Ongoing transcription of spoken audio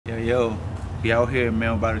Yo, we out here,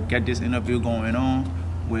 man, about to get this interview going on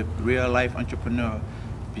with real life entrepreneur.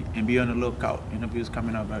 And be on the lookout. Interviews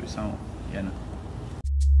coming up very soon. You know.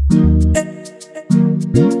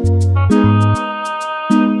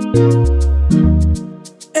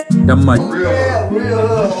 The money.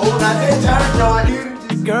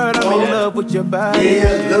 Girl, I'm in love with your body.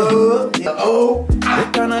 Yeah, love. Oh. The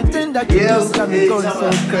kind of thing that you do got me going so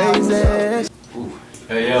crazy.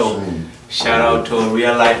 Hey, yo, shout out to a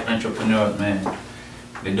real life entrepreneur, man.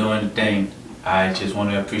 They're doing the thing. I just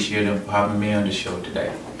want to appreciate them for having me on the show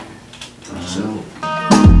today.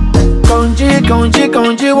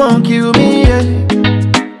 Conji won't kill me, yeah.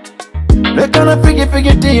 The kind of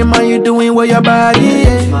figure team are you doing with your body,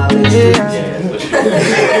 yeah.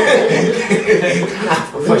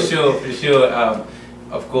 For sure.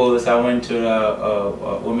 Of course, I went to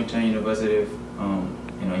Wilmington University,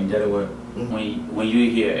 in Delaware. When you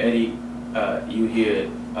hear Eddie, you hear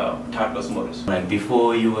Topless Motors. Like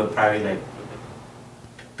before, you were probably like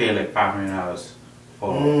pay like $500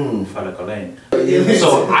 for like a lane.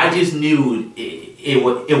 So I just knew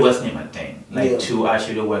it wasn't my thing. Like to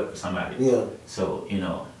actually work with somebody. Yeah. So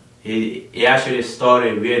it actually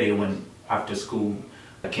started really when after school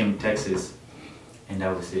I came to Texas. And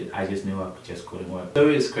that was it. I just knew I just couldn't work. So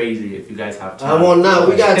it's crazy if you guys have time. I want now.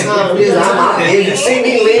 We got time. You see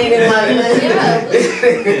me leaning like that.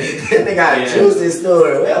 They gotta choose this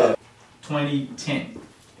story. Well, 2010.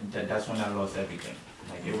 That's when I lost everything.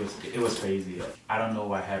 Like it was crazy. I don't know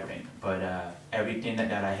what happened, but everything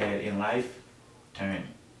that I had in life turned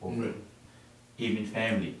over. Even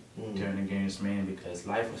family turned against me because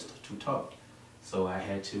life was too tough. So I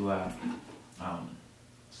had to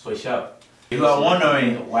switch up. If you are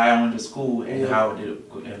wondering why I went to school and how I did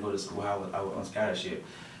go to school, how I was on scholarship,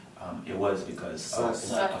 it was because of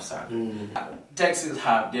soccer. Texas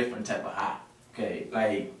have different type of high. Okay,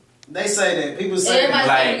 like they say that people say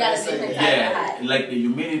like like the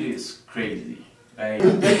humidity is crazy. Like,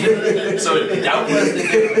 so that was the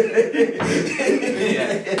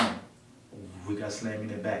difference. We got slammed in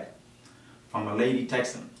the back from a lady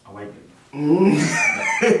texting a white lady.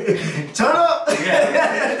 Turn up!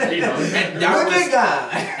 Yeah,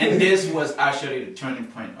 and this was actually the turning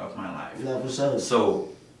point of my life. Yeah, for sure. So,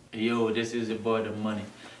 yo, this is your boy TheMoney.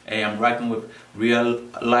 Hey, I'm rocking with Real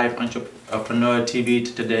Life Entrepreneur TV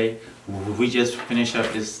today. We just finished up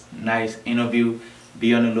this nice interview.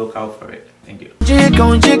 Be on the lookout for it. Thank you.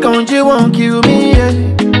 Conji won't kill me, yeah.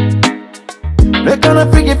 The kind of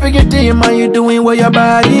figure team are you doing with your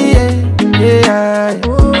body, yeah.